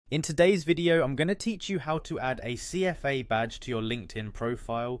In today's video, I'm going to teach you how to add a CFA badge to your LinkedIn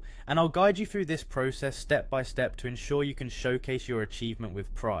profile, and I'll guide you through this process step by step to ensure you can showcase your achievement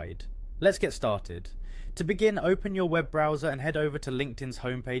with pride. Let's get started. To begin, open your web browser and head over to LinkedIn's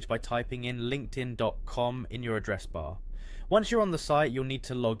homepage by typing in linkedin.com in your address bar. Once you're on the site, you'll need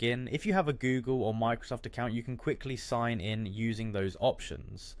to log in. If you have a Google or Microsoft account, you can quickly sign in using those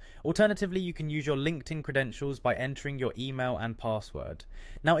options. Alternatively, you can use your LinkedIn credentials by entering your email and password.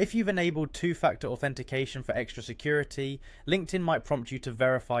 Now, if you've enabled two-factor authentication for extra security, LinkedIn might prompt you to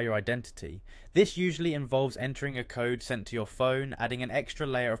verify your identity. This usually involves entering a code sent to your phone, adding an extra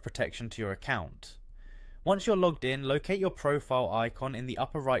layer of protection to your account. Once you're logged in, locate your profile icon in the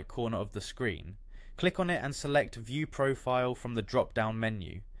upper right corner of the screen. Click on it and select View Profile from the drop-down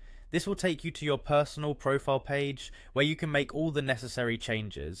menu. This will take you to your personal profile page where you can make all the necessary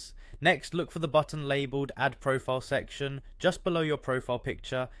changes. Next, look for the button labelled Add Profile section just below your profile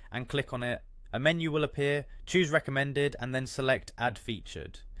picture and click on it. A menu will appear, choose Recommended and then select Add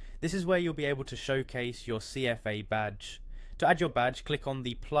Featured. This is where you'll be able to showcase your CFA badge. To add your badge, click on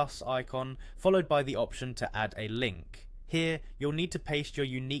the plus icon followed by the option to add a link. Here, you'll need to paste your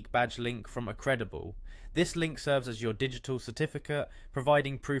unique badge link from Accredible. This link serves as your digital certificate,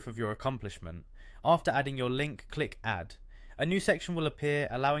 providing proof of your accomplishment. After adding your link, click Add. A new section will appear,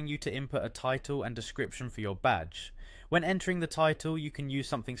 allowing you to input a title and description for your badge. When entering the title, you can use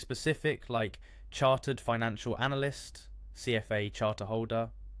something specific like Chartered Financial Analyst, CFA Charter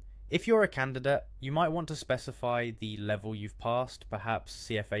Holder. If you're a candidate, you might want to specify the level you've passed, perhaps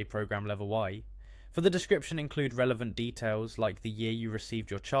CFA Program Level Y. For the description, include relevant details like the year you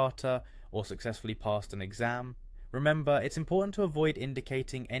received your charter or successfully passed an exam. Remember, it's important to avoid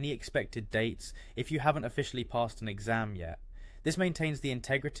indicating any expected dates if you haven't officially passed an exam yet. This maintains the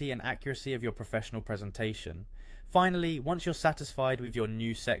integrity and accuracy of your professional presentation. Finally, once you're satisfied with your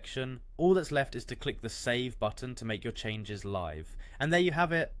new section, all that's left is to click the Save button to make your changes live. And there you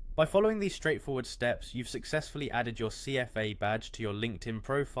have it. By following these straightforward steps, you've successfully added your CFA badge to your LinkedIn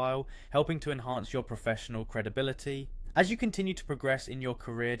profile, helping to enhance your professional credibility. As you continue to progress in your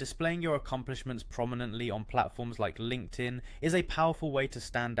career, displaying your accomplishments prominently on platforms like LinkedIn is a powerful way to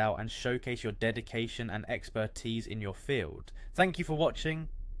stand out and showcase your dedication and expertise in your field. Thank you for watching,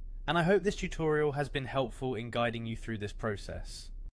 and I hope this tutorial has been helpful in guiding you through this process.